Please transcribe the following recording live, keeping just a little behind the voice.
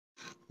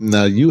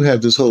Now you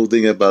have this whole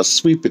thing about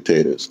sweet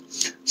potatoes.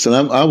 So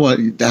I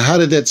want. How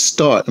did that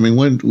start? I mean,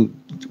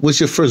 what's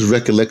your first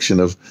recollection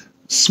of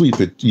sweet?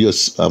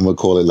 I'm gonna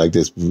call it like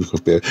this.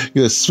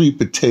 Your sweet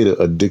potato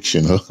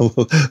addiction.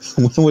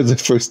 When was the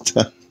first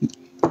time?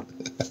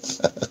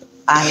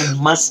 I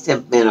must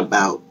have been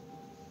about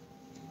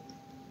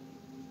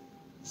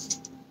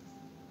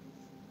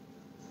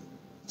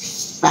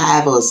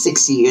 5 or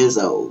 6 years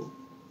old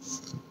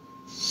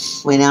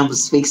when I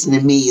was fixing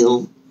a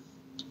meal.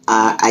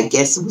 I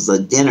guess it was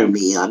a dinner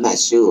meal. I'm not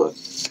sure.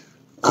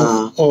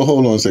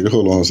 Hold on a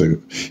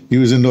second. You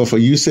was in Norfolk.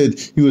 You said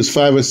you was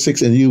 5 or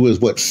 6, and you was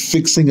what?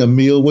 Fixing a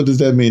meal. What does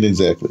that mean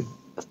exactly?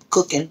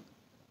 Cooking.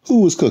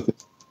 Who was cooking?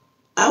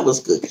 I was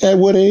cooking. At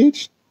what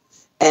age?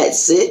 At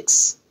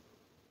 6.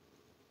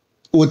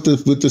 With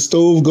the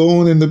stove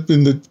going in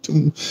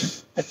the.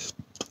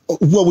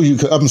 What were you?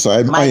 I'm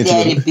sorry. My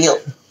daddy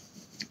built.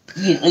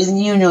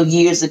 You know,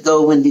 years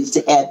ago when they used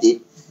to have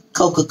the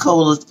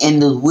Coca-Colas in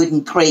the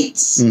wooden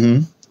crates.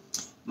 Mm-hmm.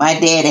 My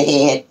dad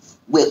had.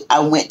 I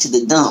went to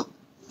the dump.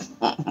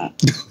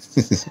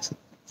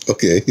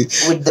 Okay.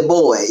 With the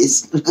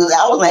boys, because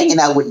I was hanging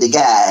out with the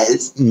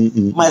guys.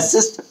 Mm-mm.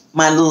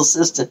 My little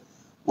sister,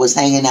 was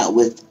hanging out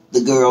with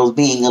the girls,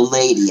 being a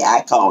lady.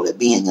 I call it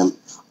being a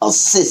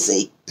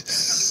sissy,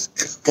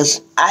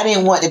 because I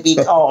didn't want to be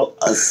called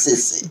a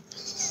sissy.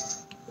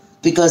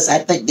 Because I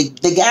think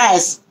the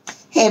guys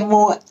had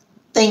more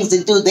things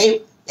to do.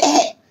 They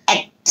had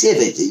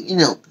activity, you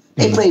know.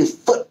 They played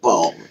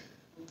football,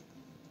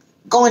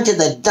 going to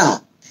the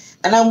dump.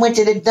 And I went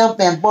to the dump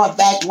and bought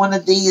back one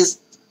of these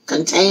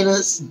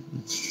containers.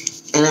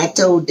 And I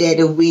told Dad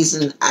the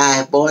reason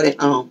I bought it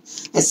home.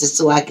 I said,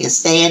 so I can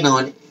stand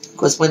on it.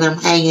 Because when I'm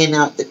hanging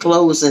out the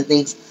clothes and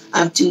things,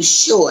 I'm too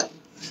short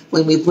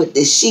when we put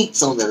the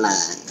sheets on the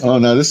line. Oh,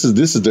 now this is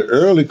the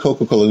early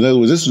Coca-Cola. In other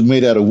words, this was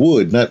made out of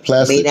wood, not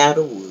plastic. Made out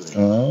of wood.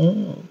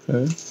 Oh,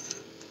 okay.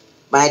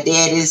 My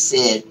daddy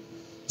said,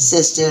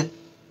 sister,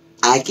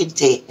 I can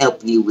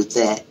help you with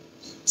that.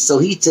 So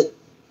he took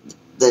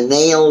the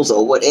nails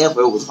or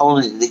whatever was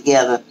holding it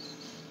together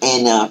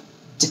and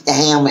took the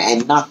hammer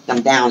and knocked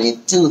them down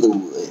into the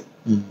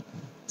wood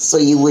so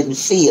you wouldn't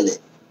feel it.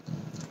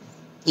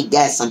 He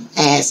had some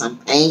paint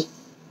and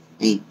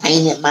he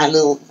painted my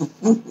little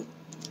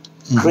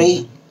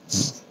crate.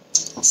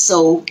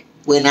 So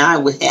when I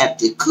would have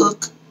to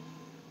cook,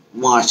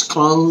 wash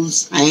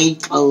clothes, hang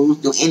clothes,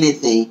 do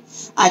anything,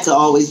 I could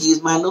always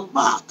use my little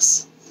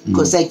box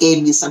because that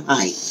gave me some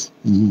height.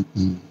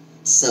 Mm-hmm.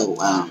 So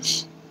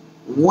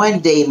one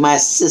day my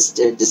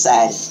sister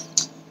decided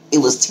it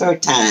was her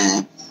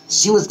time.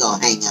 She was going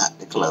to hang out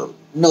the clothes.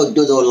 No,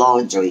 do the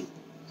laundry.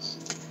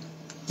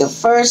 The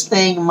first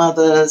thing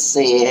Mother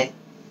said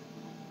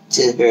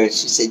to her,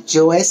 she said,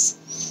 Joyce,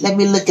 let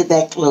me look at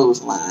that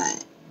clothesline.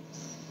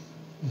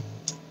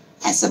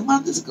 I said,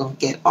 Mother's going to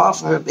get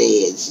off her bed.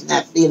 She's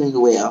not feeling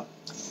well.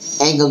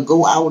 Ain't going to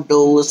go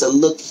outdoors to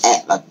look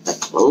at the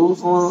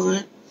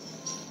clothesline.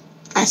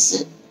 I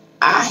said,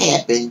 I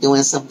have been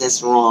doing something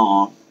that's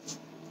wrong.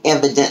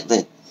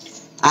 Evidently,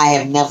 I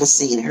have never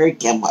seen her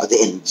come out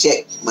there and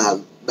check my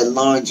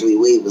laundry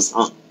where it was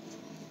hung.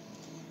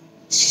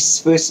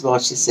 First of all,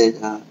 she said,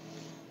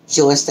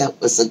 Joyce, that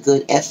was a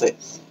good effort.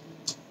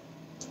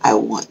 I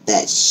want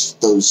those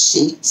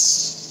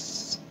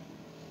sheets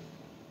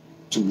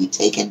to be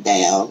taken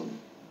down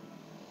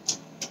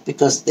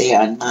because they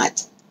are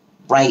not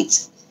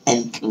bright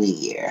and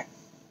clear.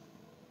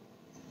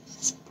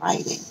 It's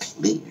bright and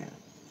clear.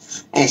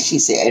 And she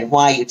said, and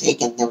while you're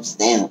taking them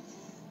down,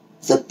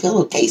 the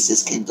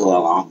pillowcases can go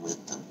along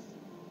with them.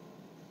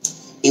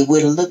 It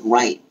wouldn't look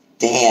right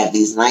to have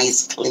these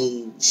nice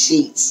clean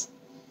sheets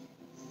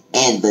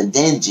and the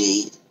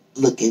dingy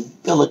looking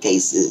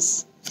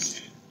pillowcases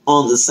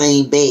on the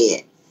same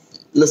bed.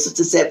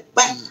 Lucinda said,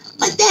 but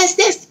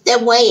that's the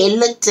way it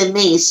looked to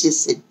me. She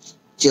said,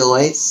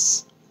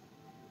 Joyce.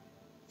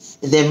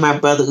 And then my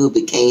brother, who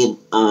became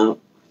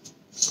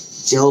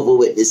Jehovah's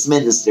Witness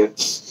minister,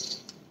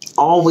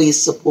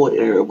 always supported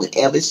her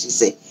whenever she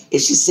said.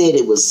 If she said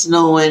it was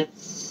snowing,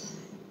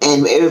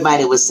 and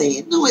everybody was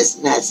saying, no, it's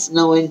not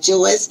snowing,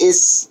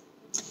 Joyce.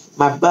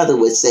 My brother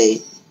would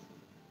say,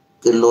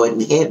 good Lord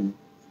in heaven.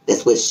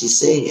 That's what she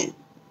said.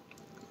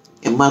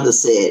 And Mother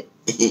said,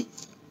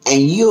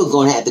 and you're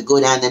going to have to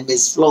go down to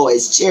Miss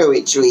Floyd's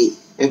cherry tree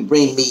and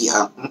bring me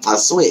a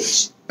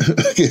switch.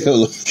 But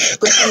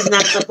she's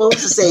not supposed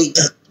to say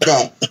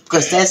that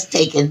because that's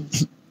taking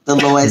the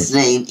Lord's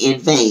name in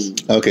vain.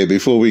 Okay,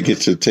 before we get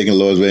to taking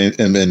Lord's name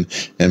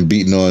and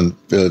beating on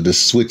the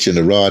switch and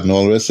the rod and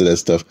all the rest of that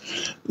stuff,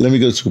 let me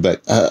go back.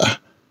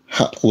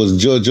 Was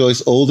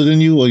Joyce older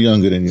than you or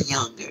younger than you?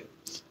 Younger.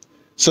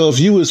 So if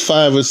you was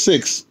 5 or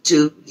 6,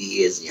 2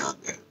 years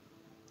younger.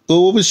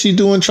 Well, what was she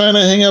doing trying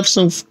to hang up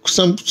some?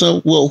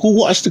 Well, who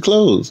washed the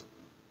clothes?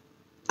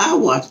 I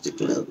washed the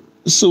clothes.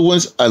 So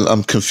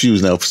I'm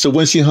confused now. So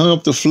when she hung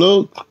up the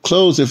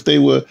clothes, if they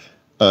were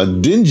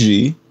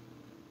dingy,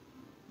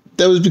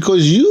 that was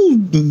because you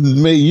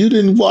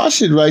didn't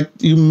wash it right.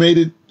 You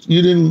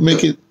didn't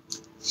make it.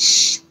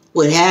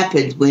 What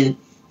happened when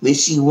when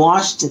she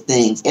washed the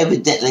things,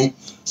 evidently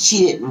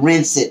she didn't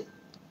rinse it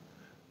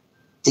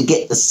to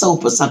get the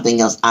soap or something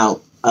else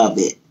out of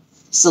it.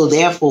 So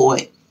therefore,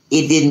 I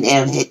guess didn't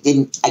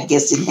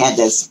have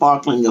that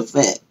sparkling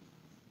effect.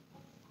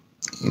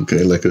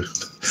 Okay, like a.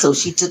 So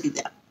she took it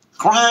down,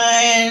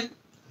 crying.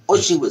 Oh,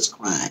 she was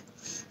crying.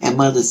 And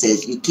mother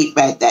says, "You keep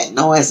back that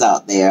noise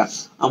out there.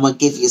 I'm gonna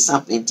give you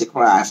something to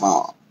cry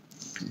for."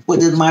 What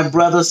did my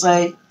brother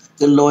say?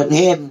 The Lord in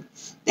heaven.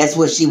 That's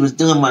what she was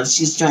doing. Mother.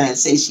 She's trying to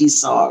say she's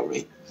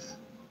sorry.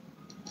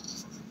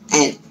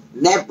 And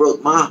that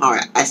broke my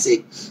heart. I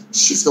said,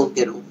 she's going to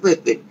get a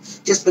whipping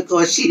just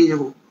because she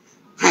didn't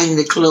hang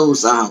the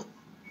clothes out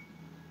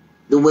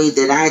the way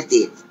that I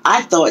did.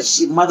 I thought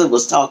mother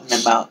was talking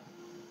about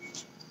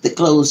the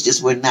clothes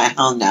just were not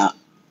hung out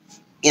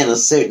in a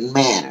certain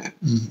manner.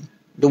 Mm-hmm.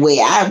 The way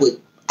I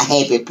would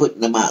have been putting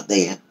them out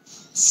there.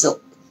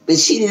 So, but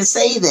she didn't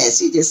say that.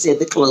 She just said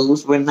the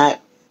clothes were not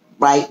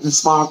bright and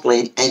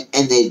sparkling and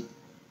they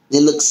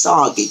looked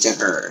soggy to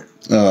her.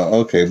 Oh,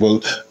 okay.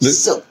 Well,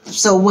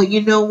 well,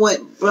 you know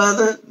what,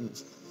 brother?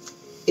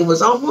 It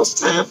was almost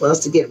time for us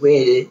to get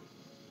ready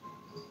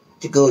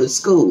to go to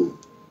school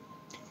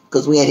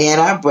because we had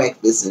our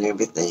breakfast and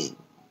everything.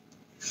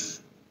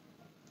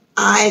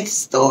 I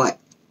thought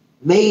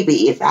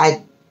maybe if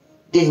I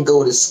didn't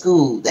go to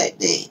school that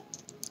day,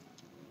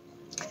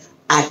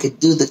 I could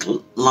do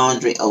the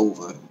laundry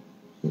over,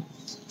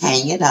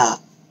 hang it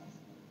up,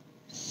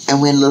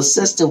 and when little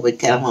sister would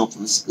come home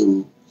from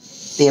school,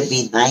 they'd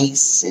be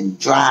nice and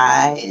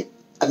dry,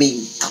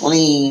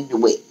 clean.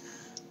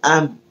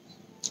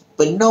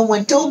 But no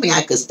one told me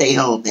I could stay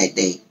home that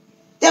day.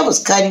 That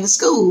was cutting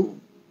school.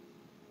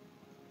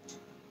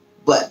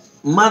 But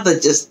mother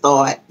just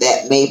thought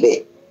that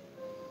maybe,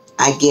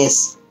 I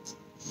guess,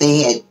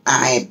 I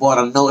had brought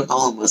a note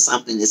home or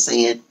something that's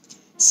saying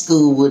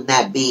school would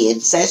not be in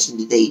session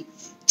today,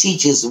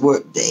 teachers'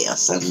 work day or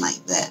something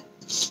like that.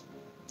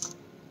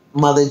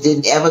 Mother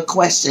didn't ever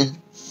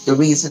question the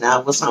reason I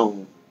was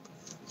home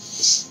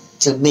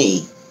to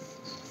me,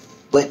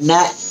 but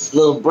not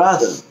little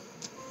brother.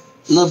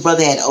 Little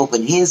brother had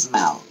opened his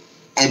mouth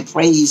and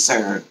praised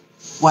her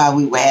while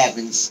we were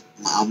having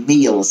a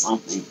meal or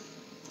something.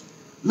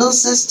 Little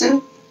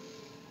sister,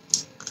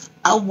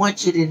 I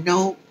want you to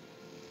know,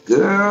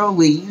 girl,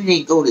 when you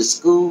didn't go to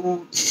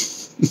school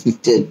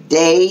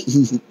today,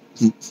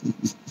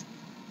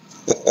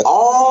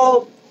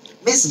 all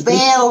Miss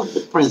Bell,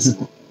 the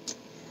principal,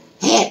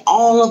 had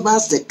all of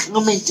us to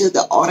come into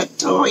the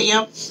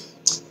auditorium,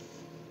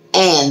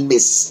 and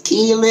Miss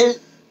Keelan,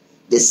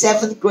 the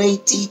 7th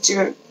grade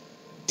teacher,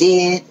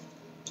 did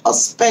a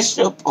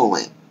special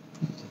poem.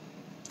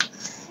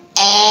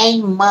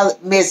 And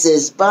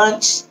Mrs.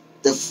 Bunch,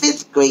 the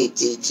 5th grade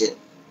teacher,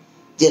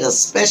 did a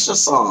special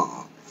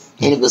song.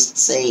 And it was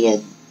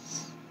saying,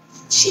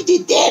 she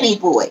did Danny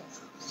Boy.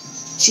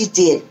 She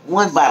did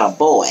one about a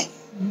boy.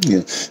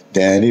 Yeah.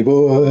 Danny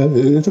Boy,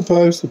 the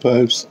pipes.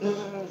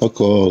 Mm-hmm. I'll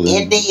call him.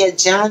 India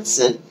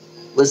Johnson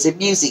was a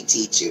music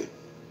teacher.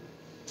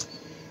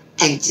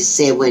 And she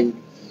said when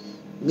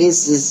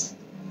Miss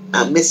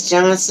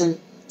Johnson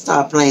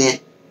started playing,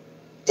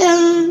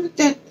 dun,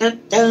 dun, dun,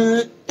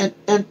 dun, dun,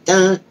 dun,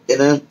 dun,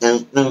 dun,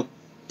 dun, dun,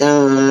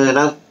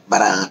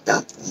 dun,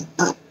 dun,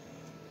 dun,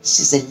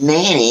 she said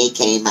Nanny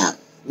came out.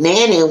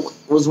 Nanny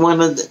was one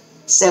of the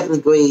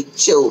 7th grade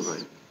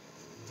children.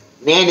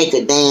 Nanny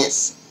could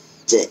dance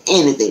to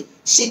anything.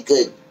 She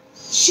could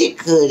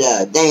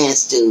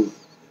dance to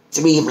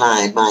 3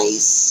 Blind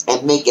Mice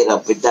and make it a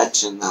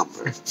production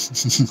number.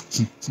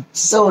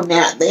 So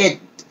now they're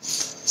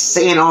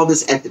saying all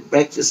this at the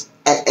breakfast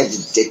at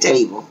the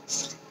table.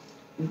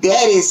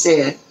 Daddy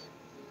said,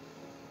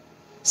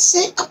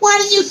 why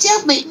didn't you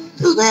tell me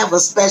we're gonna have a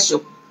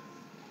special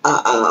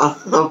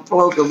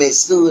program at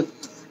school?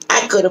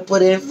 I could have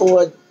put in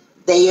for a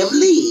day of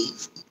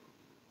leave.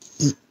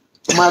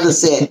 Mother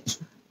said,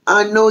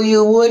 I know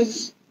you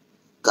wouldn't.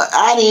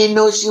 I didn't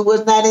know she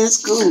was not in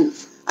school.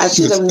 I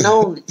should have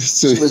known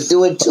she was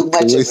doing too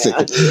much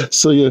around here.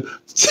 So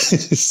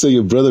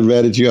your brother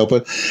ratted you out.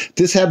 But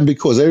this happened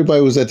because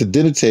everybody was at the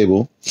dinner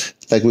table,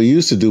 like we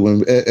used to do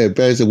when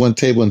everybody's at one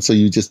table, and so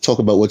you just talk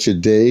about what's your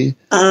day.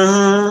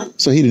 Uh-huh.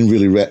 So he didn't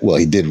really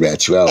he did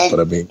rat you out, and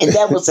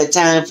that was a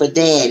time for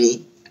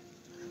Daddy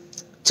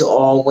to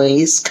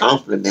always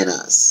compliment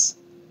us.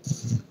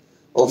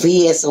 Or if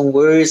he had some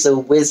words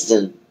of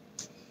wisdom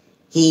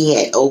he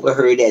had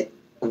overheard it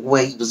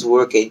when he was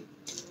working,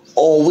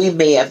 or we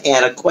may have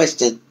had a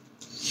question.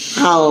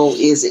 How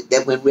is it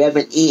that when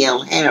Reverend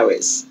E.L.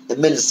 Harris, the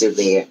minister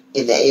there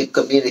in the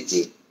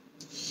community,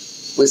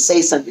 would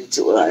say something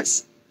to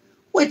us,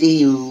 what do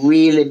you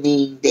really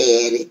mean,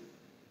 Daddy?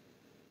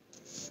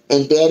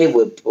 And Daddy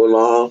would go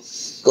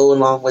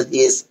along with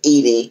his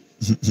eating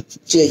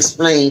to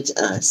explain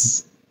to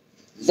us.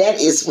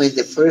 That is when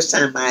the first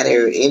time I'd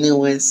heard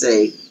anyone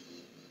say,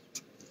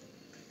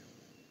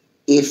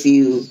 if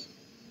you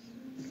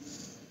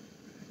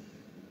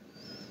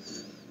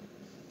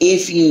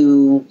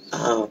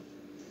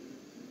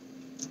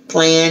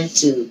plan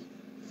to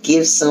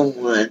give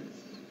someone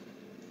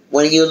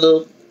one of your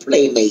little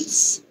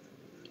playmates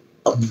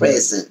a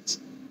present,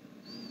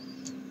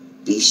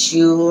 be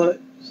sure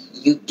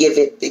you give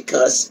it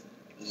because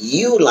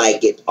you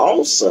like it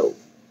also.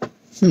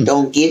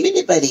 Don't give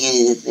anybody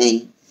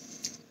anything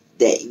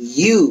that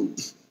you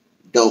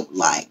don't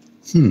like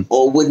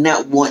or would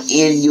not want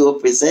in your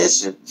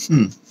possession.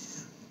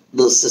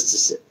 Little sister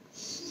said,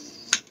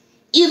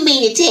 you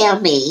mean to tell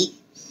me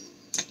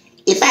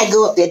if I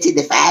go up there to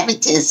the 5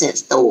 and 10 cent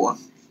store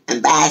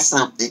and buy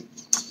something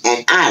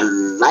and I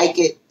like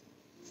it,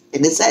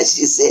 and this is how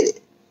she said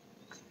it,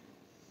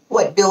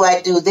 what do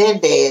I do then,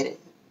 Daddy?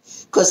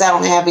 Because I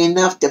don't have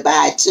enough to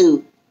buy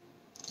two.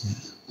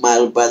 My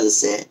little brother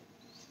said,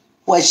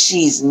 what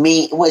she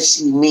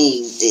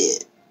means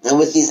is, and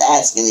what he's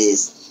asking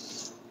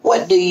is,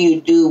 what do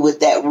you do with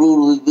that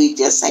rule we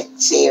just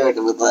shared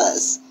with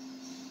us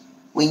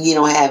when you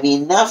don't have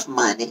enough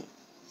money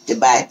to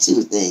buy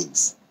two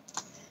things?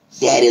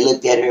 Daddy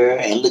looked at her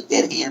and looked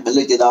at him and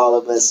looked at all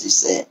of us and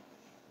said,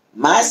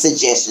 my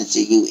suggestion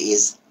to you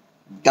is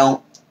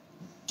don't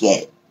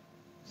get it.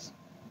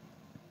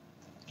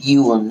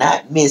 You will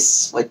not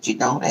miss what you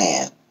don't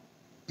have.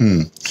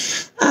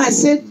 I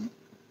said,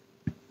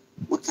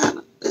 what kind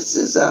of, this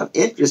is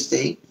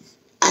interesting.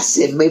 I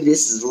said, maybe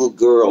this is a little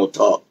girl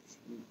talk.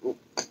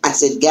 I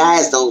said,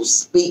 guys don't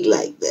speak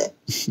like that.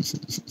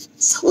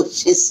 So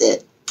she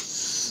said,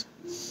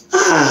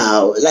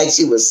 oh, like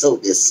she was so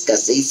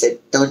disgusted. He said,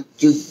 don't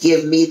you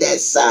give me that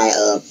sigh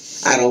of,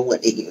 I don't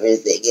want to hear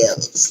anything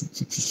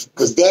else.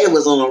 Because Daddy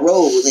was on a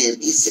roll then.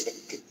 He said,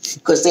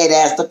 because they'd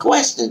asked the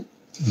question.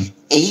 And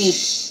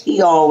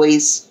he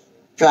always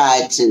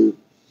tried to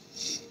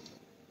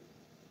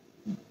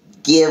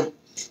give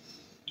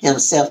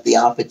himself the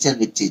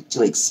opportunity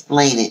to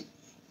explain it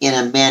in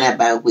a manner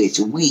by which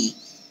we,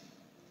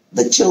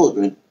 the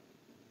children,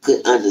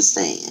 could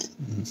understand.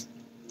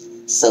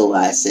 So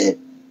I said,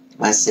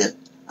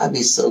 I'll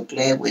be so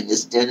glad when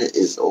this dinner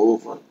is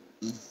over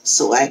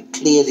so I can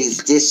clear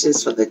these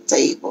dishes from the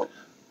table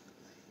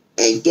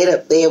and get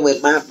up there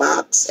with my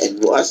box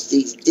and wash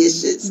these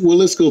dishes. Well,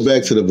 let's go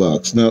back to the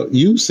box. Now,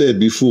 you said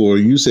before,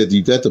 you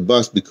got the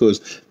box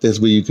because that's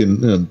where you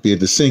can be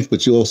at the sink,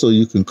 but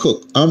you can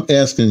cook. I'm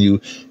asking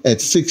you,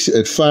 at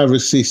 5 or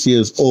 6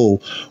 years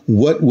old,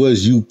 what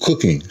was you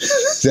cooking?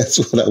 That's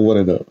what I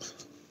want to know.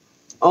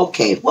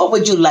 Okay, what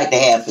would you like to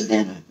have for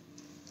dinner?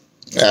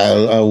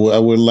 I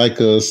would like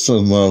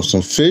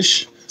some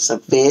fish. Some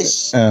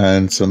fish.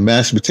 And some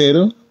mashed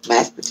potato.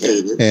 Mashed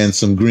potatoes. And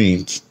some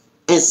greens.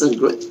 And some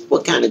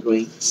what kind of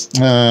greens?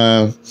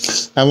 I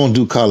won't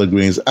do collard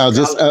greens.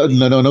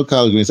 No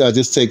collard greens. I'll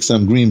just take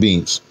some green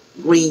beans.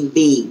 Green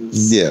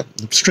beans. Yeah,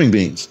 string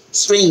beans.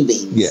 String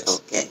beans. Yes.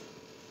 Okay.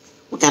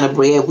 What kind of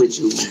bread would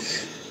you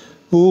want?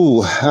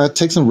 Ooh, I'll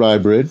take some rye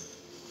bread.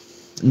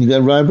 You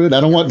got rye bread?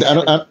 I don't want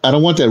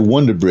that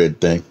Wonder Bread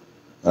thing.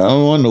 I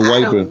don't want the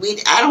white bread.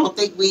 I don't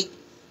think we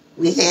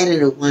had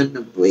it at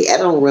Wonder Bread. I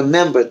don't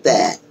remember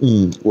that.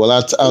 Well,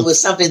 it was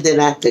something that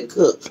I could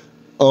cook.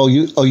 Oh,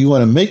 you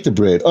want to make the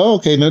bread? Oh,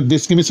 okay. Now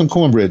just give me some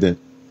cornbread then.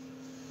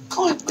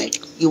 Cornbread.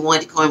 You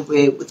want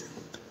cornbread with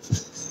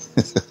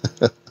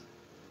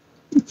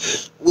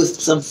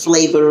some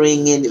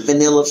flavoring and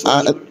vanilla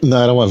flavoring?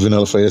 No, I don't want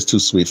vanilla flavor. It's too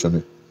sweet for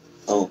me.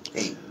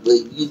 Okay.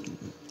 Well,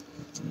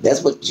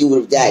 that's what you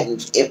would have gotten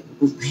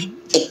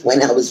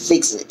when I was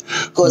fixing it.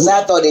 Because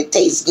I thought it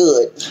tastes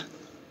good.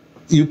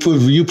 You put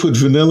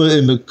vanilla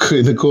in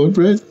the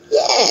cornbread?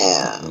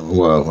 Yeah.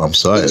 Well, I'm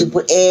sorry. Did you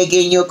put egg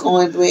in your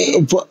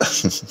cornbread?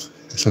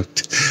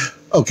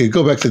 Okay,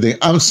 go back to the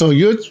thing. So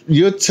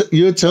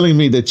you're telling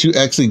me that you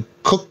actually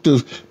cooked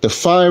the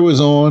fire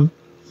was on.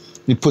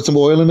 You put some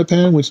oil in the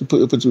pan. Would you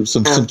put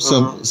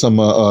some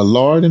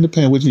lard in the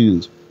pan? What'd you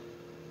use?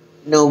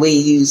 No, we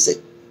used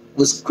it.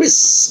 Was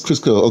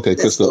Crisco. Okay,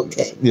 that's Crisco.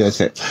 Okay. Yeah,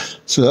 okay.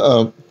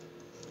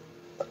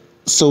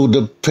 So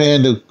the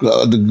pan,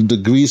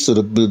 the grease of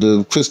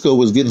the Crisco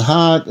was getting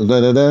hot, and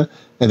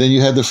then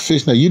you had the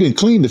fish. Now, you didn't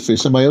clean the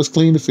fish. Somebody else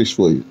cleaned the fish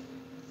for you.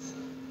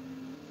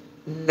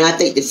 No, I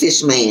think the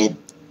fish man.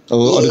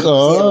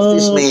 The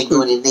fish man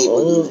going in the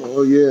neighborhood.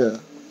 Oh, yeah.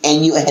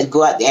 And you had to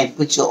go out there and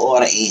put your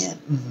order in.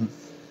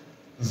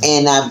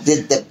 And I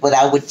did that, but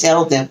I would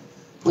tell them,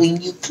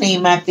 when you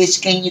clean my fish,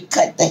 can you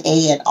cut the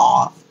head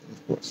off?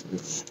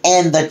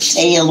 And the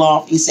tail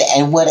off. He said,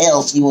 and what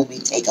else you want me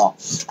to take off?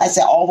 I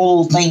said, all the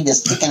little things that's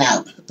sticking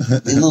out,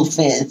 the little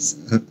fins.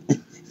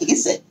 He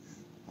said,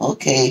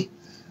 okay,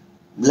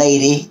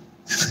 lady.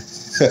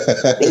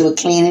 They would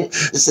clean it.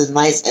 This is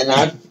nice. And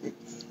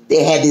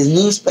they had this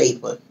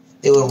newspaper.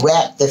 They would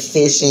wrap the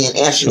fish in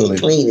after they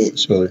clean it.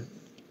 Surely.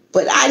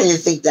 But I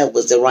didn't think that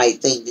was the right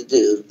thing to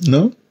do.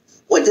 No?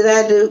 What did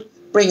I do?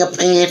 Bring a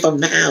pan from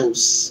the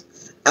house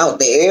out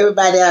there.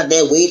 Everybody out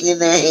there waiting in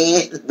their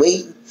hands,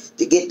 waiting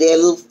to get their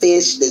little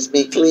fish that's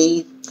been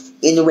cleaned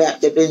and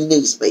wrapped up in the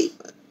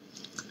newspaper.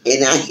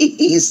 And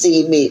he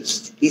see me.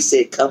 He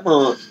said, come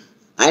on.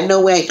 I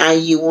know how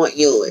you want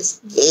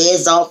yours.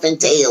 Heads off and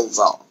tails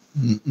off.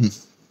 And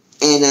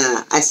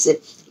I said,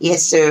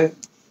 yes, sir.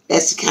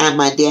 That's the kind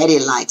my daddy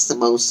likes the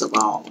most of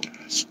all.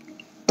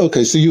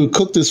 Okay, so you would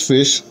cook this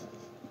fish.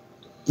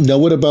 Now,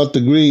 what about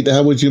the green?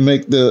 How would you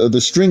make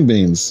the string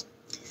beans?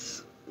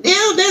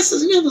 Now that's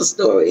another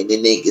story in the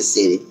Naked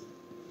City.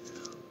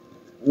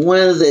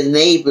 One of the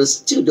neighbors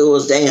 2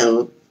 doors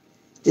down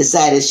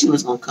decided she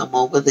was going to come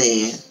over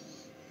there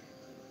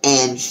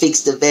and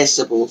fix the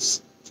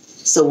vegetables.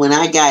 So when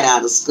I got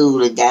out of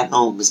school and got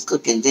home, was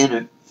cooking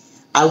dinner,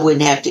 I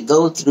wouldn't have to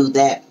go through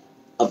that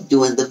of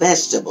doing the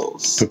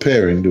vegetables.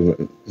 Preparing, do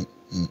it.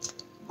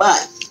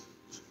 But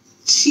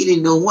she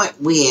didn't know what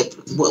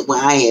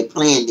I had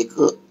planned to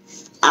cook.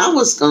 I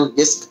was going to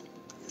just,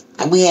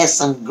 we had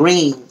some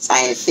greens I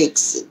had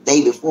fixed the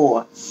day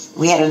before.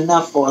 We had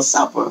enough for a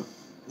supper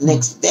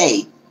next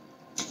day.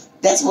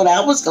 That's what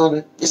I was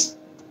going to just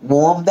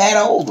warm that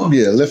over.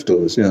 Yeah,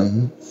 leftovers, yeah.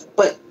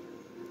 But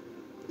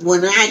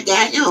when I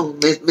got home,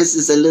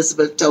 Mrs.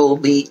 Elizabeth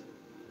told me,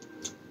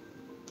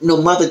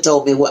 Mother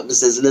told me what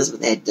Mrs.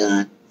 Elizabeth had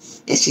done.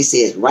 And she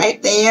said,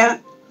 right there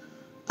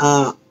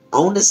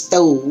on the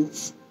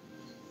stove,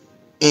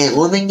 and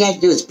one thing you got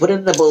to do is put it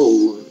in the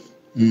bowl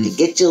and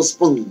get your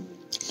spoon.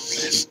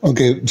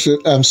 Okay, so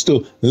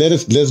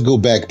let's go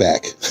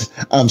back.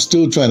 I'm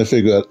still trying to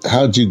figure out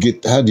how do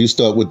you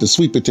start with the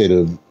sweet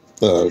potato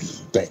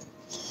thing?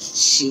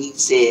 She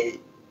said,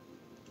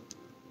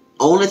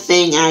 only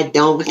thing I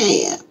don't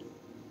have,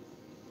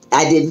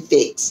 I didn't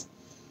fix,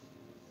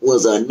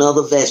 was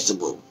another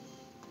vegetable.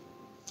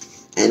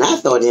 And I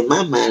thought in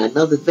my mind,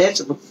 another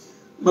vegetable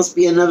must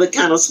be another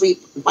kind of sweet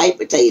white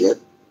potato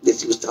that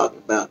she was talking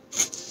about.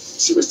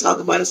 She was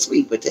talking about a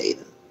sweet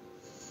potato.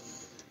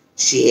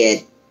 She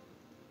had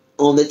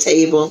on the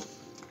table,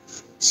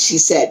 she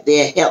sat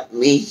there, helped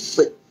me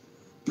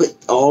put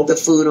all the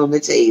food on the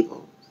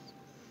table.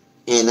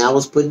 And I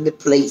was putting the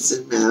plates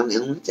on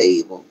the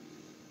table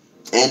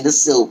and the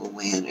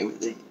silverware and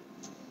everything.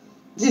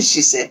 Then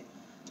she said,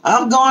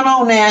 I'm going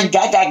on there and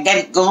got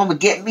to go home and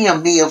get me a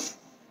meal,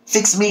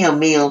 fix me a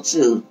meal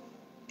too.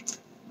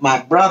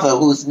 My brother,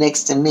 who's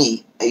next to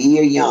me, a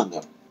year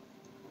younger,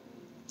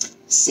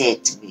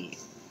 said to me,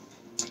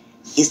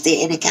 is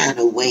there any kind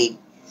of way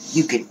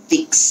you can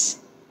fix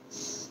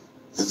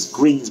those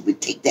greens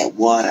would take that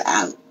water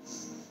out?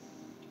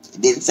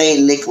 It didn't say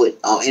liquid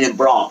or in a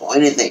broth or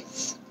anything.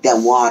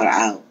 That water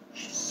out.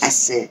 I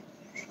said,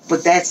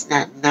 but that's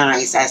not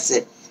nice. I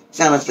said,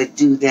 fella, if we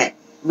do that,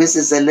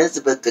 Mrs.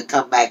 Elizabeth could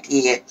come back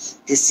here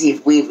to see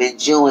if we've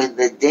enjoyed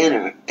the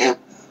dinner and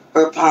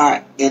her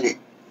part in it.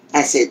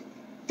 I said,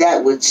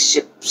 that would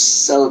ship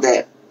so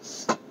that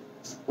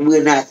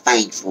we're not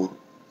thankful.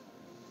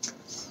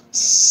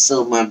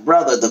 So my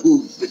brother,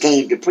 who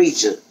became the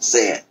preacher,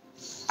 said,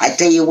 I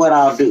tell you what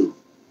I'll do.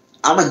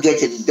 I'm going to get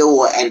to the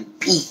door and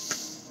peep.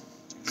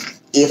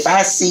 If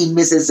I see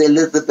Mrs.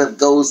 Elizabeth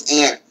goes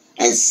in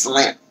and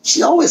slam,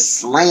 she always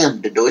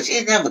slammed the door. She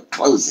didn't ever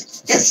close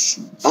it.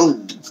 Just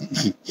boom.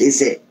 He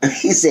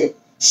said,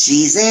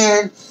 she's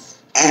in.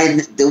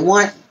 And the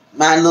one,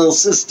 my little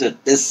sister,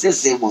 the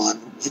sissy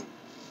one,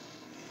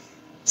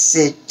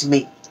 said to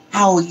me,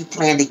 how are you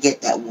planning to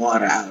get that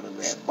water out of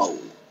that bowl,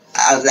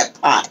 out of that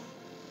pot?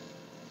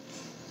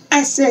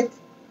 I said,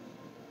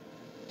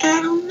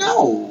 I don't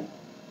know.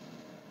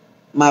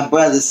 My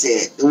brother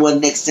said, the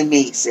one next to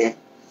me said,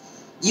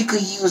 you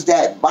could use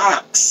that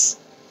box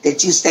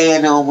that you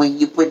stand on when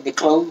you put the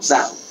clothes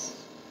out.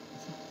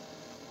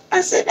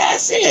 I said,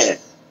 that's it.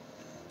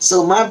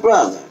 So my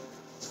brother,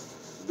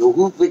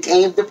 who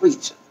became the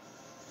preacher,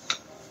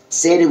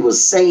 said it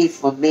was safe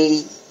for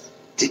me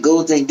to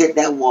go there and get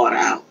that water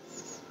out.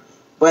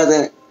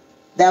 Brother,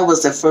 that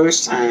was the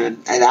first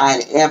time that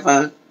I'd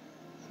ever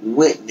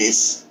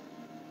witnessed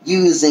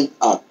using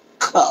a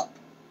cup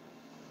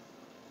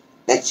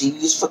that you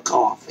use for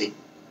coffee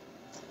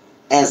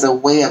as a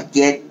way of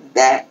getting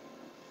that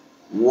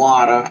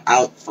water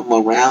out from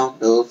around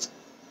those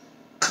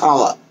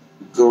collard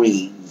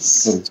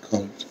greens.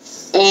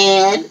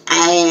 And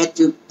I had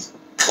to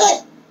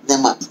cut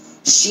them up.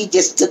 She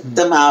just took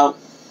them out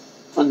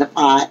from the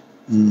pot,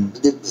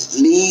 the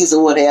leaves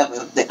or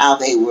whatever, how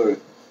they were,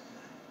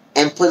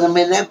 and put them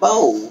in that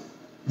bowl.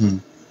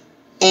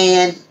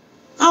 And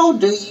how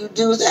do you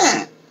do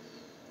that?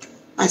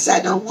 I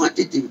said, I don't want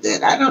to do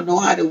that. I don't know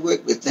how to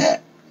work with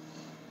that.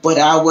 But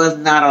I was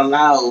not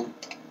allowed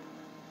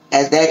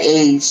at that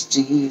age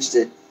to use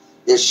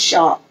the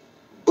sharp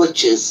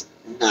butcher's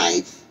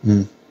knife,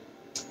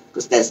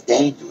 because that's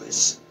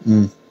dangerous.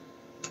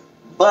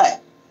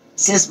 But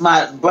since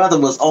my brother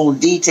was on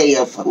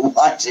detail for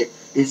watching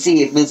to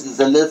see if Mrs.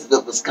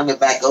 Elizabeth was coming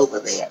back over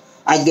there,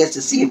 I guess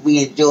to see if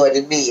we enjoyed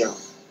the meal,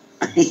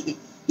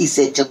 he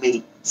said to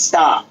me,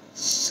 stop.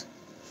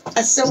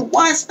 I said,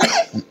 why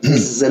stop?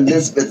 Mrs.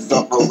 Elizabeth is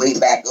on her way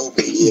back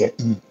over here.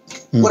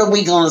 What are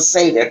we going to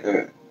say to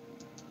her?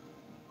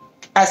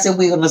 I said,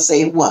 we're going to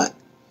say what?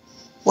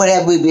 What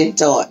have we been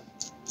taught?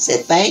 I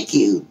said, thank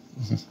you.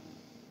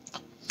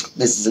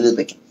 Mrs.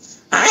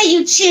 Elizabeth, are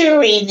you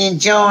cheering and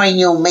enjoying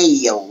your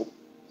meal?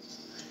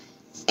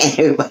 And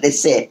everybody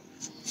said,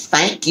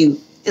 thank you.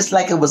 It's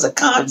like it was a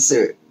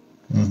concert.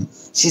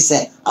 She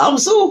said, I'm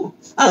so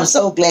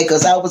glad,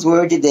 because I was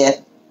worried to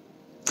death.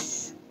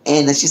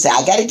 And she said,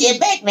 I got to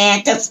get back now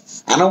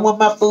because I don't want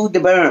my food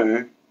to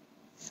burn.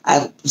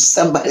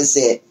 Somebody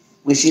said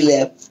when she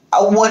left,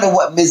 I wonder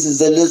what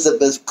Mrs.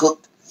 Elizabeth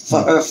cooked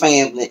for her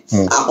family.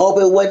 I hope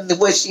it wasn't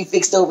what she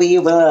fixed over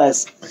here for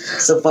us.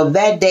 So from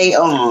that day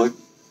on,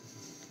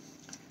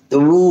 the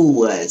rule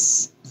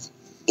was,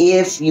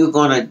 if you're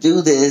going to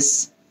do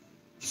this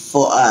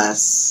for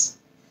us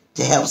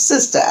to help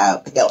sister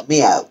out, help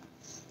me out,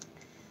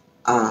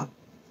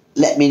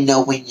 let me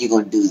know when you're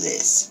going to do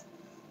this.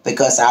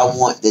 Because I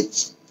want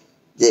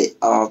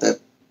the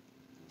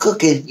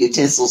cooking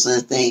utensils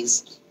and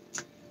things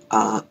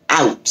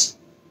out.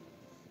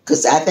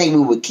 Because I think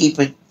we were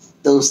keeping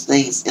those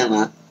things in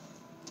a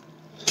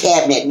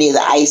cabinet near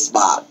the ice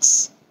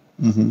box.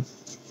 Mm-hmm.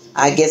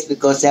 I guess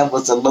because that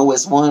was the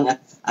lowest one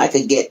I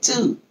could get to.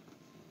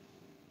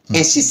 Mm-hmm.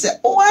 And she said,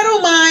 oh, I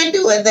don't mind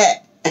doing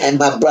that. And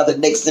my brother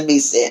next to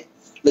me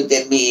looked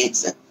at me and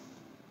said,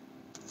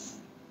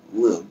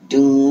 we'll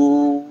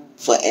do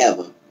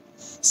forever.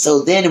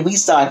 So then we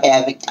start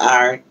having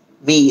our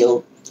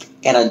meal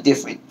at a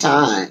different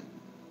time.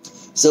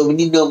 So when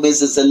you know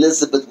Mrs.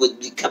 Elizabeth would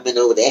be coming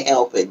over there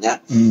helping,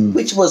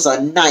 which was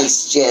a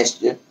nice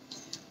gesture.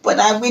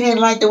 But we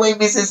didn't like the way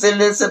Mrs.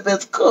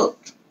 Elizabeth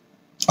cooked.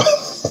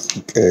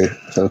 Okay.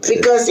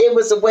 Because it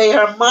was the way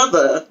her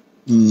mother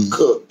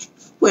cooked.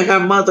 When her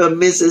mother,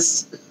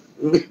 Mrs.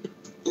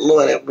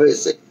 Lord have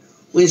mercy,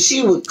 when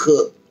she would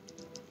cook,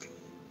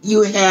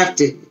 you have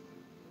to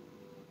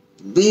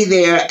be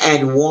there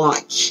and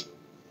watch.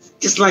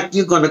 Just like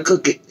you're going to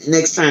cook it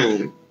next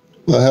time.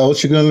 Well, how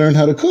else you going to learn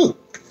how to cook?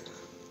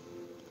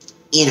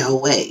 In her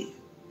way.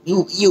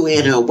 You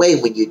in her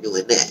way when you're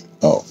doing that.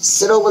 Oh.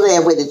 Sit over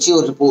there where the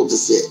children supposed to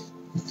sit.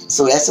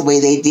 So that's the way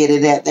they did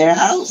it at their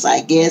house,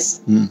 I guess.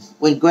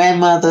 When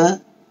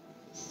grandmother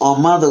or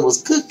mother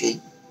was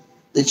cooking,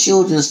 the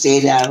children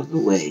stayed out of the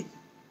way.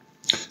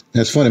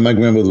 That's funny. My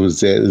grandmother was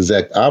the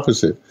exact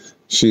opposite.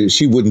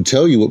 She wouldn't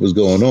tell you what was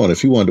going on.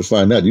 If you wanted to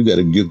find out, you got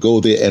to go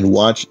there and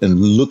watch and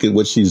look at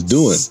what she's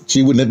doing.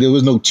 She wouldn't. There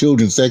was no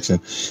children's section.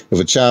 If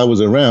a child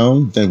was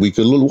around, then we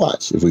could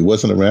watch. If we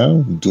wasn't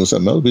around, doing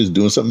something else, we was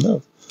doing something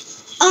else.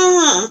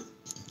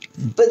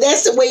 But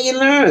that's the way you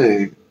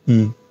learn.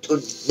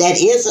 That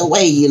is a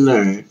way you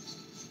learn.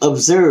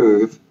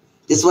 Observe.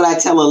 This is what I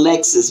tell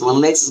Alexis when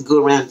Alexis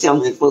go around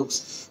telling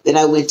folks that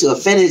I went to a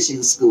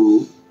finishing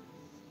school,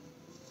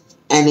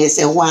 and they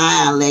said,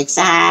 "Why, Alex?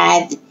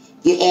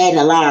 You had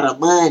a lot of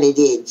money,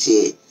 didn't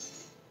you?"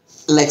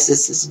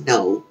 Alexis says,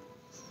 "No.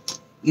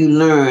 You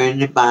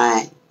learn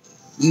by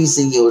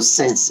using your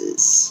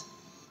senses."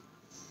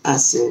 I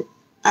said,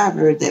 "I've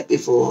heard that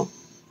before."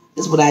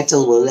 That's what I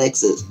told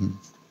Alexis.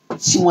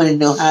 She wanted to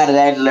know, how did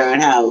I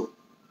learn how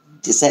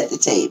to set the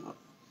table?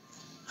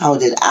 How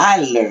did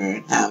I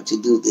learn how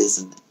to do this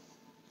and that?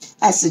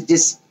 I said,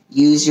 just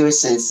use your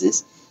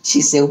senses. She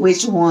said,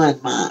 which one,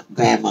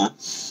 Grandma?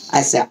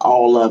 I said,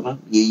 all of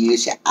them. You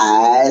use your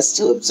eyes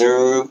to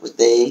observe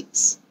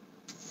things.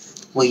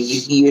 When you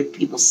hear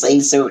people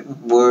say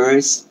certain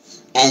words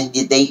and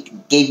they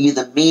give you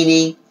the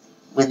meaning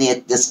when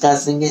they're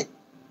discussing it.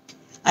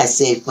 I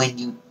said, when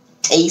you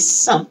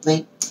taste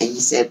something and you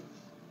said,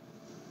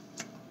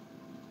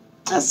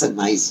 that's a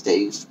nice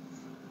taste.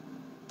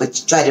 But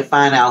you try to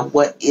find out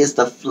what was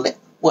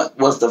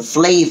the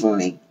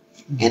flavoring.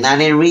 And I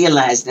didn't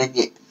realize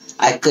that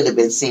I could have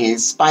been saying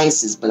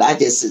spices, but I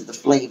just said the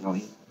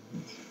flavoring.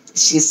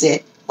 She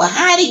said, well,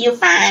 how do you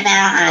find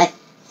out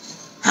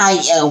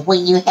how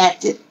when you have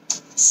to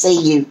say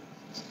you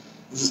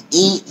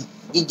eat,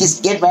 you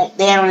just get right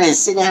there and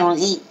sit down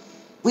and eat?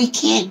 We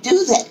can't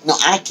do that. No,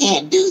 I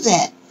can't do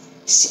that.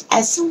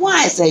 I said,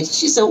 why is that?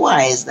 She said,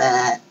 why is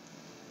that?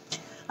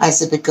 I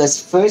said,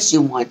 because first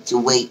you want to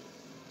wait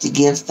to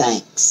give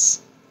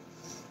thanks.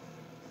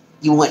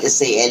 You want to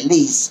say at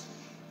least,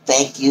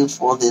 thank you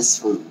for this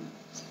food.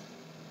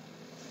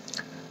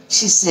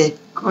 She said,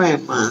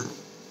 Grandma,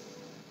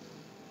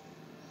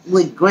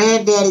 would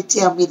Granddaddy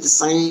tell me the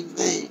same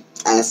thing?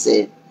 I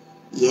said,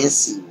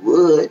 yes, he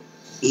would.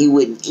 He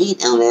wouldn't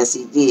eat unless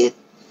he did.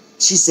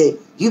 She said,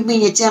 you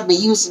mean to tell me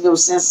using your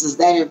senses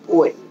that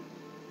important?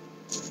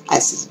 I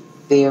said,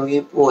 very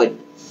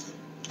important.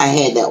 I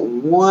had that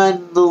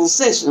one little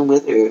session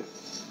with her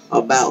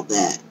about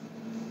that.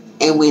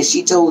 And when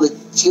she told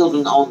the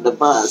children on the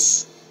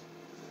bus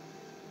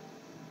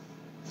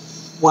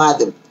why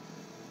that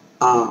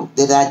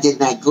I did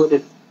not go to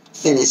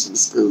finishing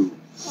school,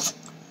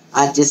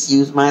 I just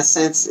used my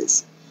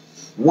senses.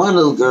 One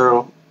little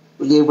girl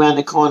who lived around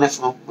the corner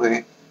from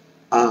where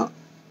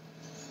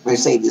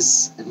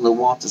Mercedes and Lil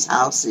Walter's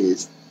house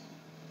is,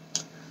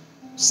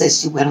 said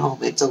she went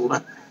home and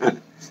told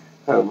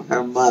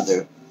her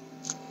mother,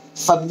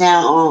 from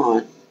now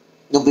on,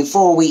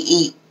 before we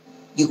eat,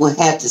 you're going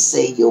to have to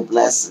say your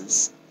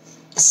blessings.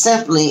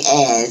 Simply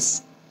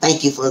as,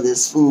 thank you for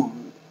this food.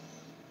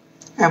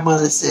 Her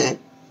mother said,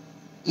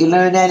 you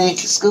learned that in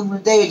school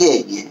today,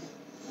 didn't you?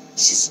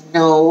 She said,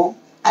 no,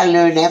 I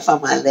learned that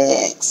from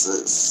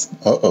Alexis.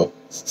 Uh-oh.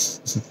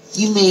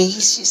 You mean,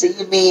 she said,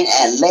 you mean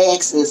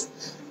Alexis?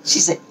 She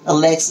said,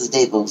 Alexis,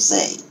 they both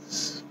say.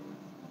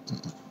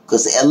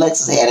 Because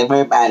Alexis had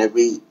everybody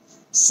read,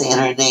 saying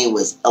her name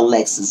was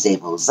Alexis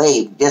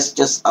daBrother.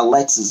 Just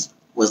Alexis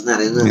was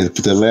not enough. Yeah,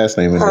 put the last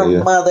name in Her there,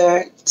 yeah.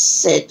 mother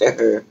said to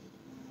her,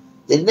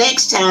 the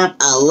next time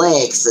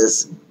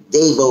Alexis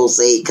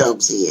daBrother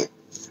comes here,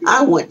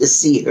 I want to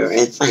see her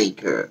and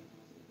thank her.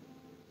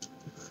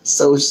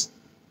 So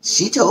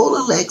she told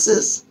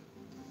Alexis,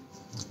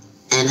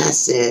 and I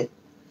said,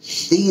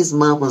 these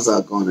mamas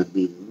are going to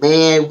be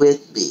mad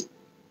with me.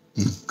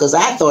 Because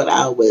I thought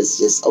I was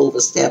just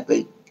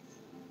overstepping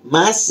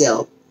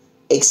myself,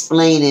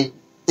 explaining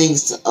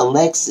things to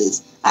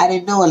Alexis. I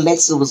didn't know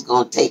Alexis was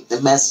going to take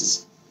the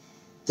message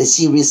that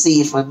she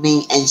received from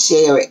me and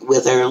share it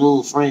with her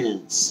little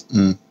friends.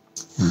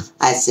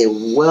 I said,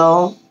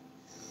 well,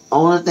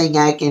 only thing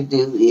I can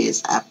do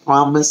is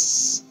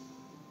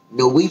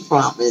we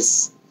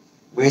promise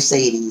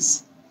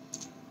Mercedes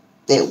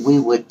that we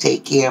would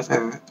take care of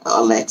her,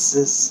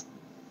 Alexis,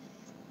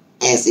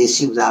 as if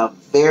she was our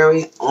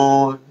very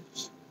own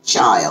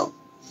child,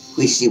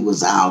 which she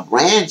was our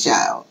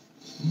grandchild.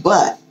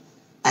 But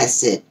I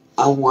said,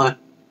 I want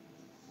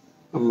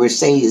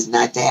Mercedes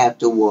not to have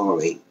to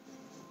worry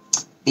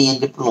being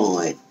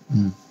deployed.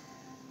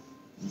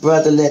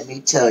 Brother, let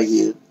me tell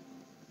you,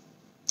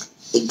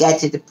 it got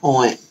to the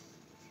point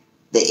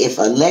that if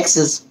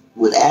Alexis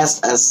would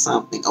ask us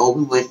something or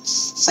we would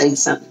say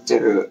something to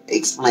her,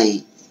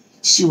 explain,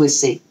 she would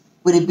say,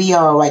 would it be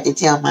all right to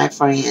tell my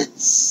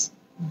friends?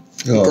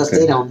 Because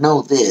they don't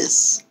know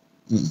this.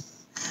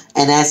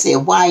 And I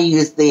said, why are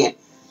you there?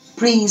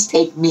 Please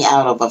take me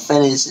out of a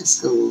finishing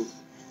school.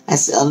 I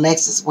said,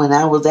 Alexis, when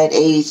I was that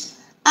age,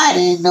 I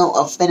didn't know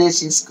a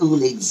finishing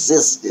school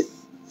existed.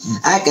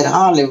 I could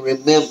hardly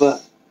remember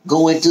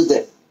going to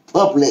the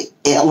public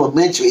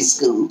elementary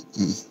school.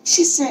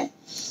 She said,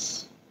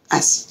 I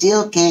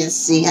still can't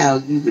see how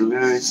you can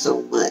learn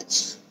so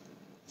much.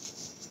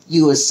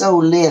 You were so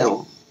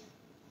little,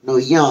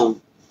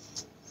 young,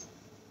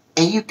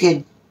 and you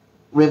can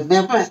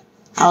remember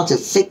how to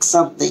fix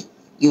something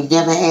you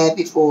never had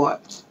before.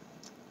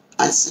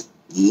 I said,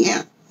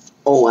 yeah.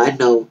 Oh, I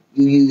know.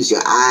 You use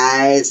your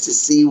eyes to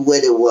see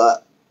what it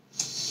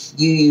was.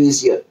 You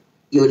use your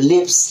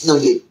lips,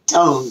 your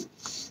tongue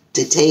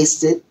to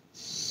taste it,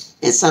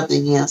 and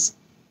something else.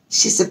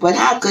 She said, but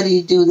how could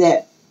you do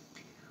that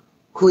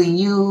when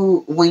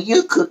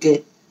you're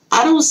cooking?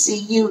 I don't see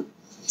you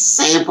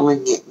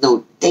sampling it,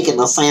 taking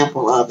a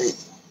sample of it.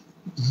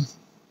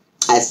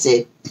 I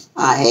said,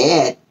 I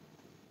had.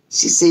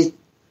 She said,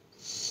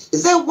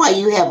 is that why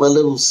you have a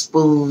little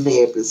spoon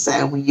there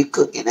beside when you're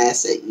cooking? I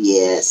said,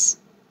 yes.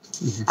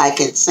 I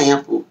can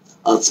sample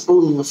a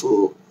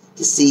spoonful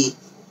to see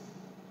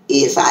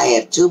if I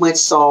have too much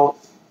salt,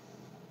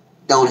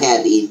 don't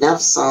have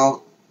enough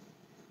salt,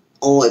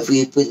 or if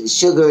we're putting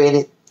sugar in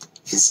it,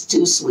 if it's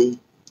too sweet.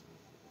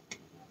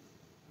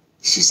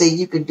 She said,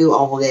 you can do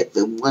all that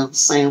with one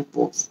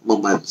sample with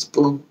my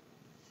spoon.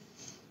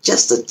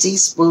 Just a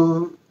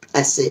teaspoon.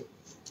 I said,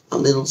 a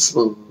little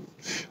spoon.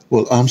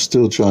 Well, I'm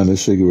still trying to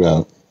figure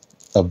out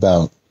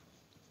about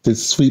the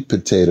sweet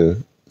potato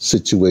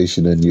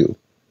situation in you.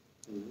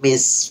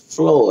 Miss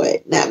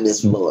Floyd, not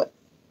Miss Floyd,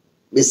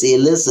 Miss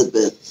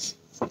Elizabeth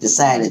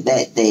decided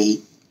that day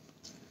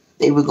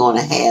they were going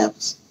to have,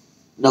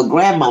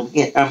 Grandma,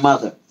 her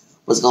mother,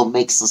 was going to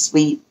make some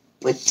sweet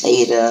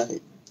potato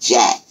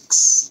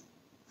jacks.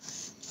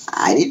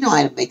 I didn't know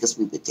how to make a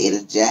sweet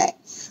potato jack.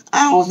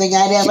 I don't think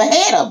I'd ever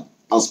had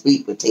a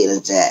sweet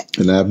potato jack.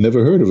 And I've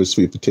never heard of a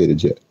sweet potato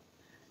jack.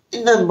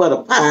 Nothing but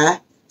a pie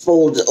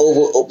folded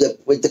over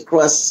with the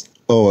crust.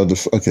 Oh,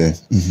 okay.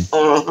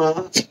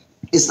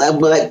 It's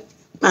like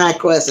pie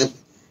crust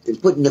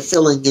and putting the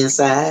filling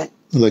inside.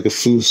 Like a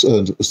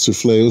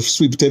souffle of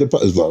sweet potato pie.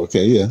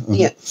 Okay, yeah.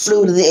 Yeah,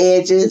 flew to the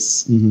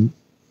edges. And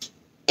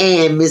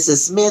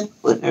Mrs. Smith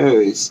put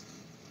hers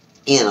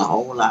in a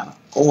whole lot of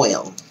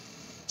oil.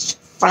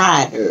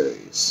 Fried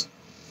hers.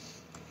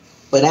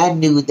 But I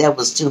knew that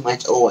was too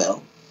much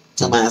oil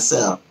to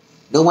myself.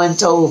 No one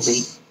told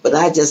me, but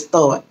I just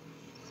thought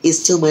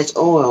it's too much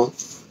oil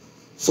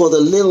for the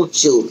little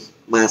children,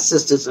 my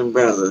sisters and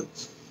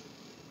brothers.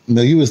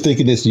 Now, you was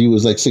thinking this, you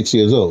was like 6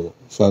 years old.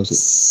 5, 6.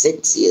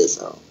 6 years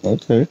old.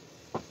 Okay.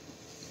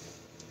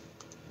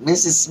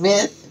 Mrs.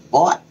 Smith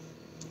bought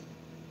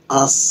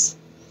us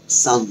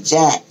some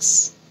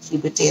jacks,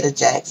 sweet potato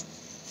jacks,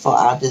 for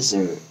our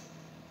dessert.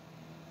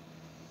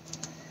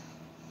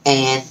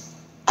 And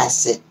I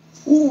said,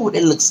 ooh,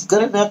 that looks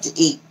good enough to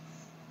eat.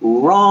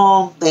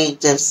 Wrong thing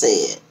to have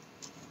said.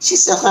 She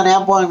said, honey,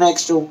 I bought an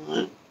extra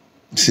one.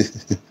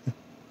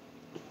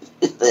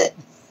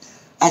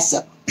 I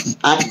said,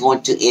 I'm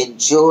going to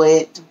enjoy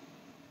it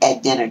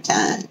at dinner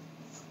time.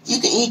 You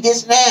can eat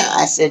this now.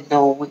 I said,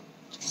 no.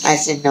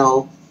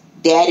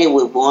 Daddy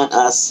would want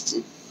us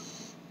to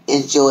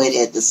enjoy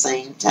it at the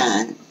same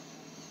time.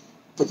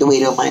 Put the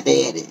weight on my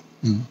daddy.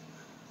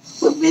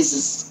 When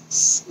Mrs.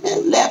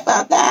 Smith left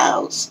out the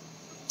house,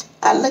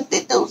 I looked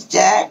at those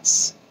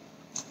jacks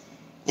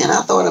and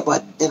I thought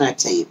about the dinner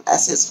table. I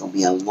said, it's going to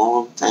be a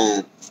long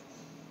time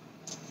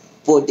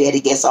before Daddy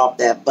gets off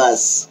that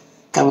bus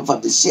coming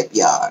from the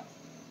shipyard.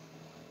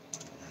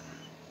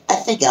 I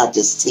think I'll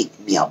just take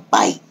me a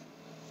bite.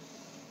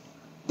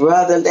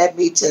 Brother, let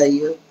me tell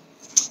you,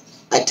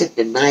 I took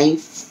the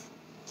knife.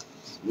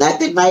 Not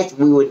the knife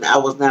I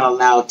was not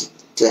allowed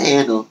to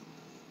handle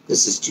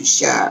because it's too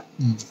sharp.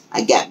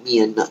 I got me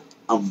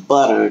a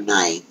butter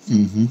knife.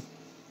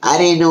 I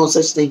didn't know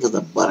such thing as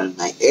a butter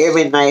knife.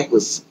 Every knife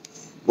was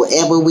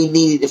whatever we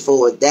needed it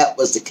for. That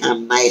was the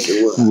kind of knife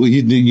it was. Well,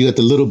 you got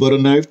the little butter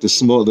knife, the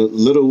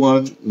little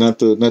one, not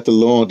the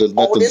long.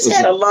 This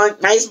had a long,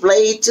 nice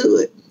blade to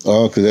it.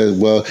 Oh, because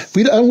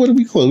what do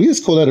we call it? We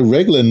just call that a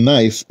regular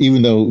knife,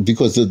 even though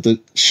because the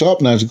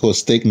sharp knives we call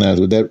steak knives.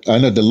 But that I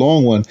know the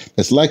long one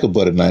that's like a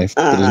butter knife,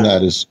 but it's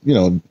not as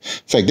In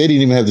fact, they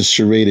didn't even have the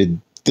serrated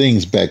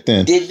things back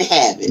then. Didn't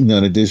have it.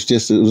 No, it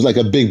was like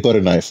a big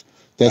butter knife.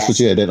 That's what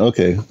you had then.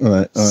 Okay, all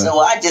right. So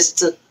I just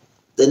took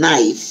the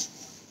knife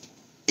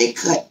and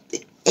cut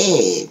the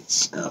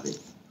edge of it.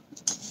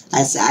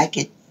 I said I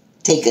can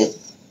take a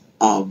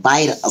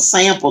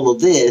sample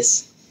of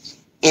this,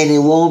 and it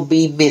won't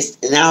be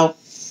missed. And at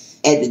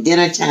the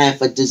dinner time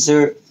for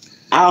dessert,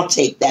 I'll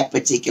take that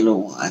particular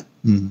one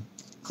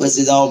because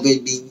it's all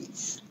been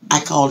I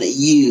call it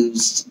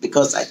used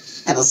because I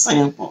had a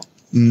sample.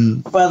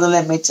 Brother,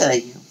 let me tell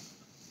you,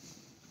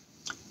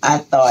 I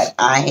thought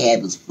I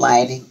was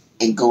flying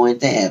and going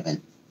to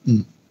heaven.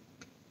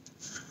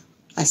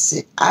 I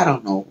said, I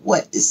don't know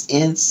what is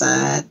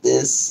inside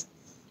this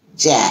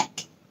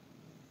jack,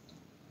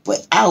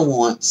 but I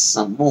want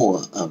some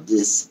more of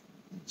this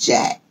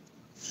jack.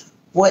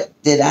 What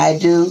did I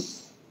do?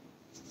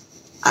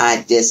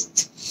 I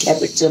just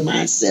kept it to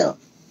myself.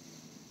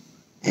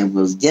 And it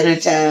was dinner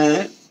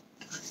time.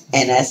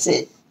 And I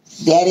said,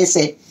 Daddy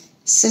said,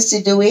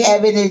 Sister, do we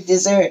have any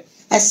dessert?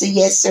 I said,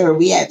 yes, sir.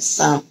 We have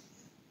some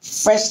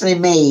freshly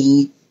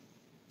made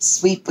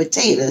sweet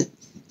potato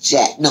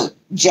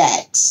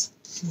jacks.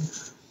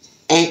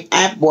 And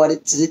I brought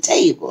it to the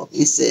table.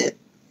 He said,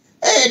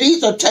 hey,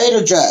 these are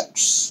tater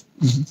jacks.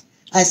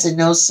 I said,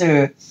 no,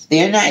 sir.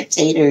 They're not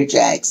tater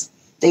jacks.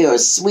 They are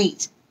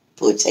sweet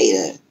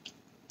potato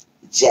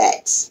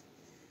jacks.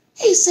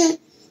 He said,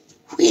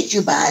 where'd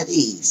you buy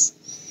these?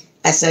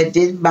 I said, I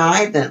didn't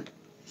buy them.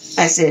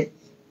 I said,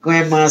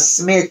 Grandma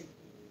Smith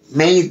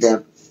made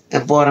them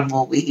and brought them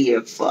over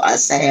here for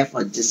us to have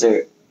for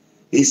dessert.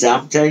 He said,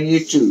 I'm telling you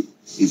the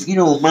truth. If you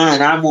don't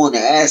mind, I'm going to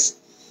ask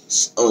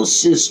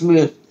Sis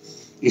Smith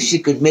if she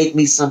could make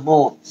me some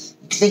more.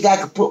 You think I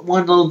could put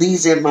one of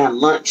these in my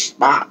lunch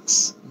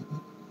box?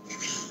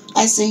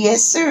 I said,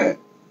 yes, sir.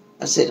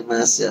 I said to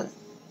myself,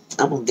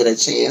 I'm going to get a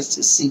chance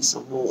to see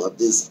some more of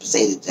this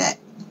potato jack.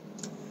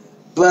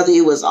 Brother,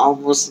 it was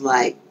almost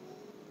like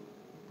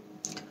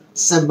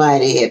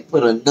somebody had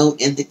put a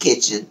note in the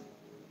kitchen.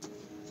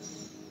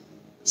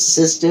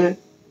 Sister,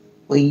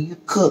 when you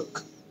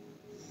cook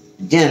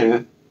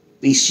dinner,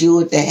 be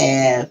sure to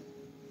have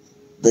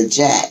the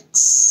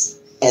jacks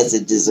as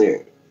a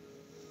dessert.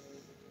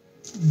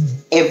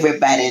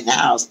 Everybody in the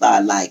house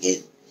started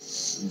liking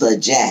the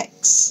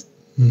jacks.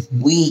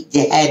 We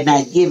had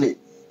not given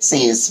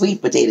saying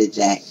sweet potato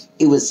jack.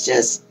 It was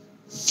just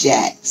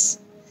jacks.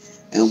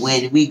 And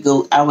when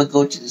I would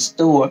go to the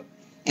store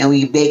and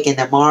we bake in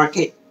the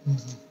market,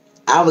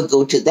 I would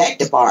go to that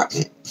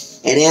department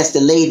and ask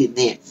the lady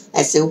there.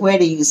 I said, where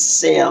do you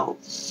sell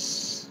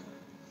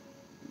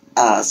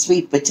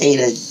sweet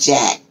potato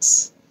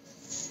jacks?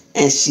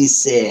 And she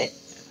said,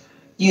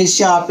 you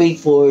shopping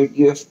for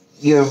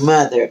your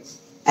mother?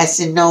 I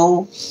said,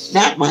 no,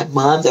 not my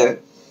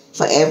mother,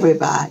 for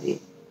everybody.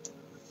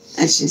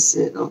 And she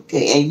said,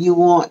 okay, and you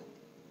want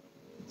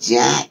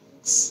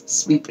jacks,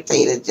 sweet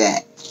potato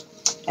jack?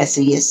 I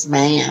said, yes,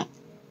 ma'am.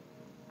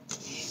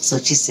 So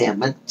she said, I'm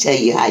going to tell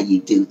you how you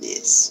do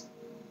this.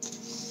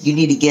 You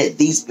need to get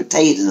these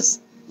potatoes,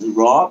 the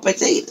raw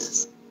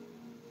potatoes,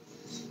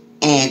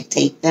 and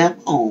take them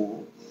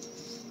home.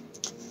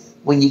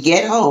 When you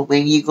get home,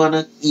 when you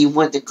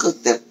want to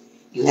cook them,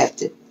 you have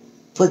to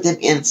put them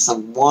in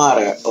some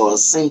water or a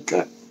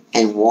sinker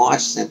and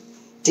wash them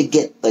to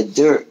get the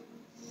dirt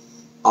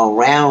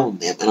around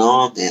them and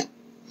on them.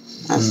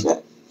 I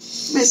said,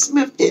 Miss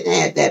Smith didn't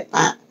have that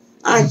pot.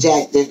 Our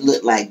jack didn't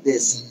look like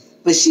this.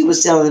 But she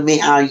was telling me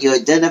how you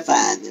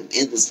identify them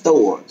in the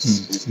store.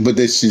 But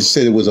she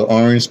said it was an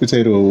orange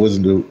potato, or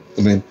wasn't it?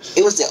 I mean,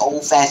 it was the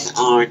old-fashioned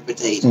orange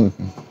potato.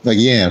 Like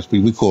yams.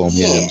 We call them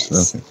yes.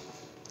 Yams. Okay.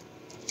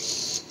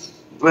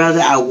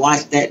 Brother, I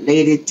watched that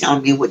lady tell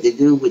me what to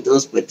do with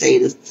those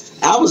potatoes.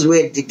 I was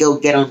ready to go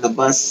get on the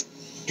bus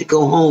to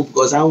go home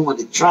because I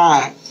wanted to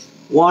try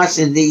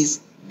washing these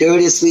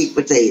dirty sweet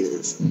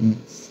potatoes.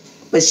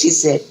 But she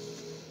said,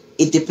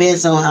 it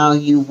depends on how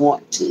you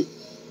want to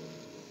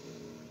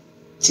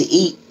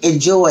eat,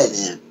 enjoy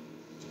them.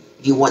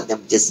 You want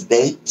them just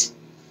baked,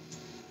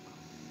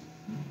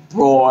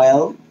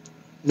 boiled,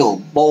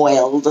 and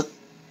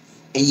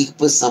you can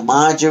put some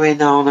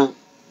margarine on them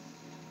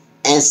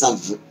and some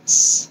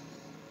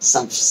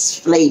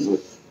flavor,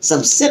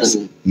 some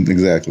cinnamon.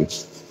 Exactly.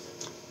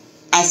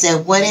 I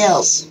said, what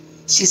else?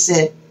 She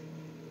said,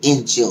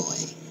 enjoy.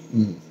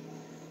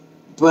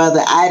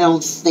 brother, I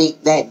don't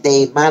think that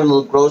day my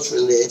little grocery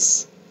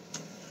list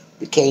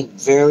became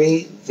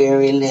very,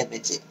 very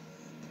limited.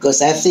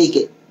 Because I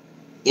figured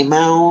in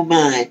my own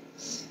mind,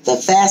 the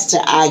faster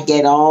I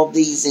get all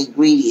these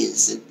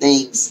ingredients and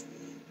things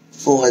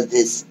for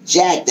this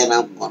jack that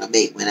I'm going to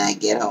make when I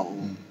get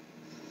home,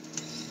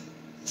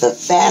 the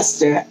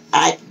faster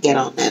I can get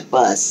on that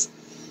bus,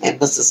 and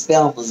Mr.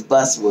 Spellman's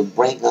bus would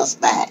bring us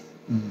back.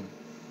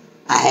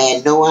 I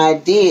had no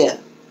idea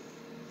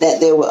that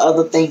there were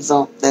other things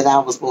that I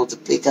was supposed to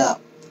pick up.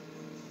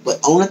 But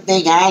only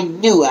thing I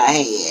knew I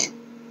had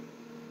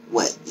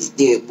were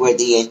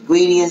the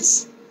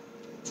ingredients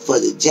for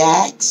the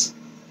jacks,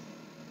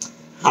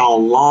 how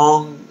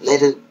long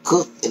let it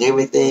cook and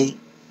everything,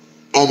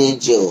 and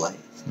enjoy.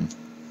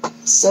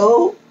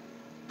 So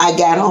I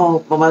got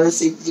home. My mother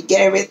said, "Did you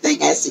get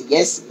everything?" I said,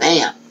 "Yes,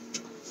 ma'am."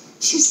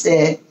 She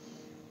said,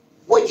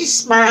 "What are you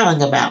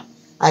smiling about?"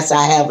 I said,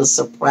 "I have a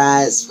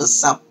surprise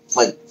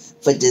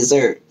for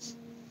dessert."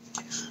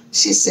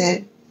 She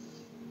said,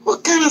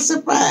 "What kind of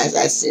surprise?"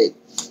 I said,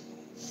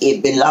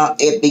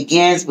 It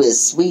begins with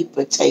sweet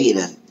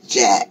potato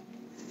jack."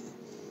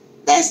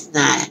 That's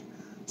not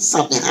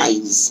something how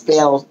you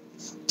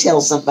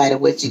tell somebody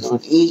what you're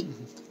gonna eat.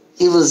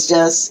 It was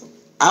just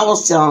I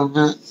was telling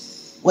her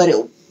what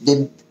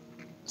the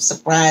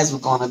surprise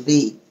was gonna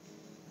be,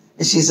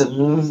 and she said,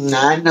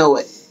 "I know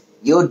it.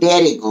 Your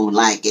daddy gonna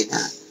like it,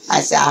 huh?"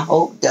 I said, "I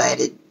hope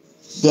daddy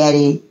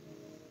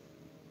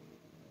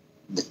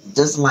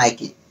doesn't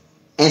like it."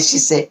 And she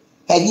said,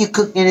 "Have you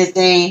cooked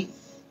anything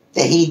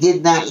that he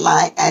did not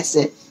like?" I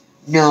said,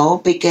 "No,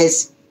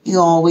 because he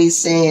always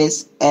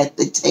says at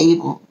the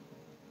table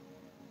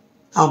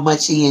how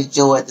much he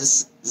enjoyed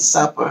the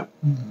supper.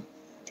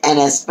 And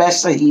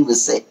especially he would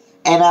say,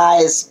 and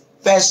I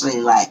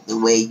especially like the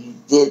way you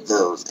did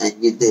those and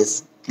you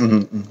this."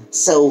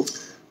 So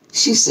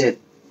she said,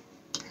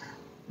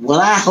 "Well,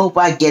 I hope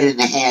I get in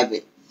the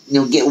habit,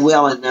 get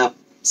well enough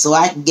so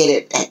I can get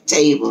at that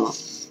table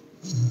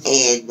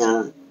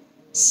and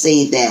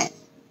say that."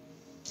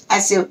 I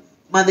said,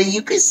 "Mother,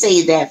 you can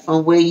say that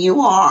from where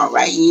you are,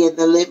 right here in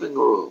the living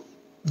room."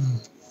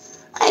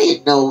 I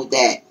didn't know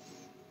that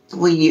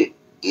when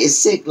you're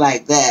sick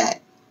like that,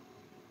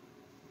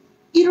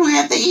 you don't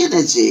have the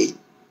energy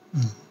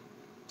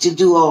to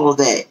do all of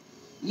that.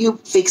 You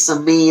fix a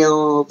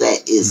meal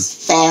that is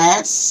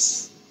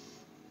fast,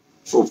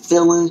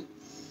 fulfilling,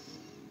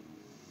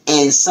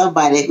 and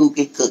somebody who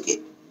can cook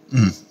it.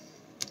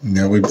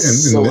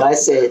 So I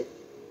said,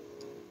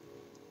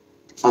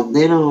 from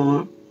then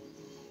on,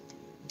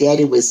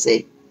 Daddy would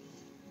say,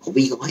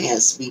 "We gonna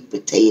have sweet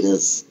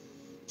potatoes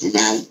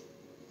tonight."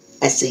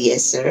 I said,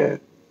 "Yes, sir."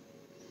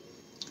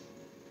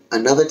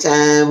 Another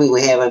time we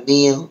would have a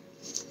meal,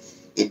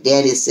 and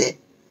Daddy said,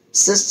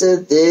 "Sister,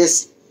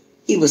 this,"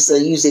 he would so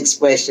use the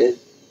expression,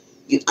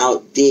 "you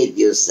outdid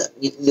yourself."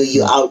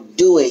 You're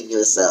outdoing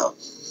yourself.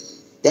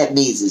 That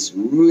means it's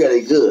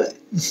really good.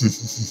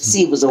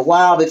 See, it was a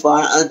while before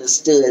I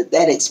understood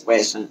that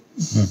expression,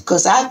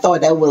 because I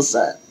thought that was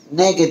a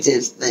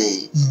negative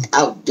thing,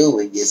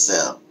 outdoing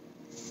yourself.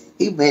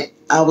 He meant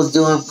I was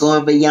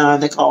going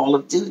beyond the call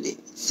of duty.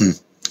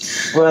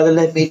 Brother,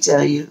 let me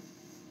tell you,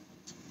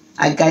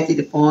 I got to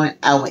the point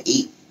I would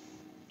eat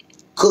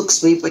cooked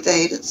sweet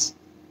potatoes,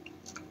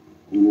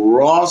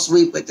 raw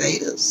sweet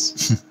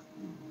potatoes,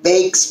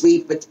 baked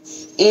sweet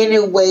potatoes, any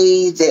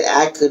way that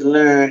I could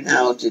learn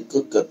how to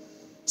cook a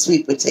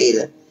sweet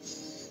potato,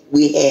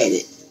 we had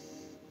it.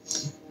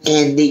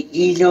 And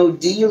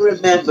do you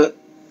remember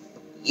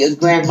your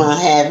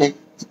grandma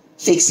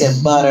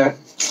fixing butter,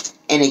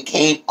 and it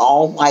came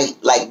all white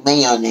like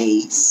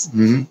mayonnaise,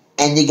 and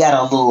you got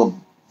a little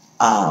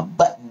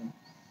button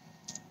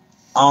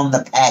on the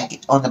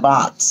packet, on the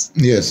box.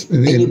 Yes.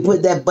 And you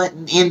put that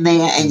button in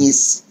there, and you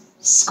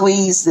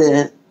squeeze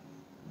the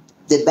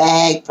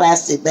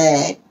plastic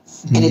bag,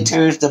 and it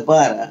turns to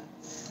butter.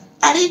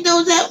 I didn't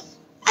know that.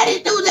 I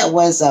didn't know that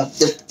was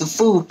the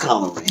food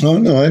coloring. Oh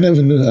no, I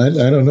never knew.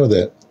 I don't know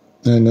that.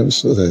 I never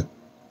saw that.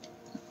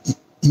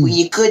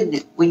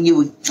 When you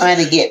were trying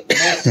to get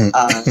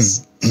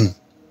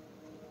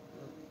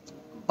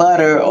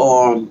butter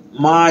or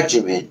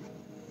margarine,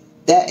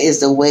 that is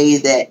the way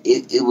that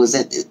it was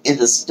in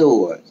the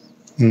store.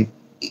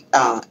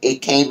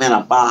 It came in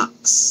a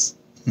box,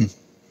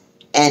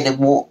 and the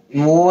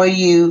more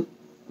you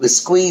would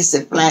squeeze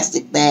the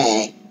plastic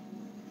bag,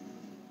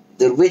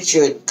 the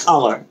richer in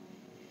color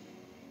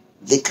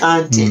the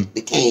content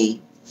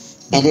became,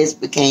 and it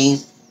became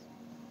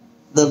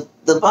the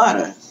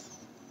butter.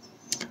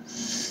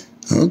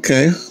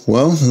 Okay,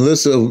 well,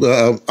 let's.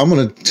 We're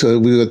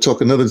gonna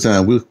talk another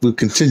time. We'll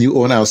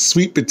continue on our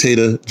sweet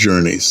potato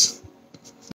journeys.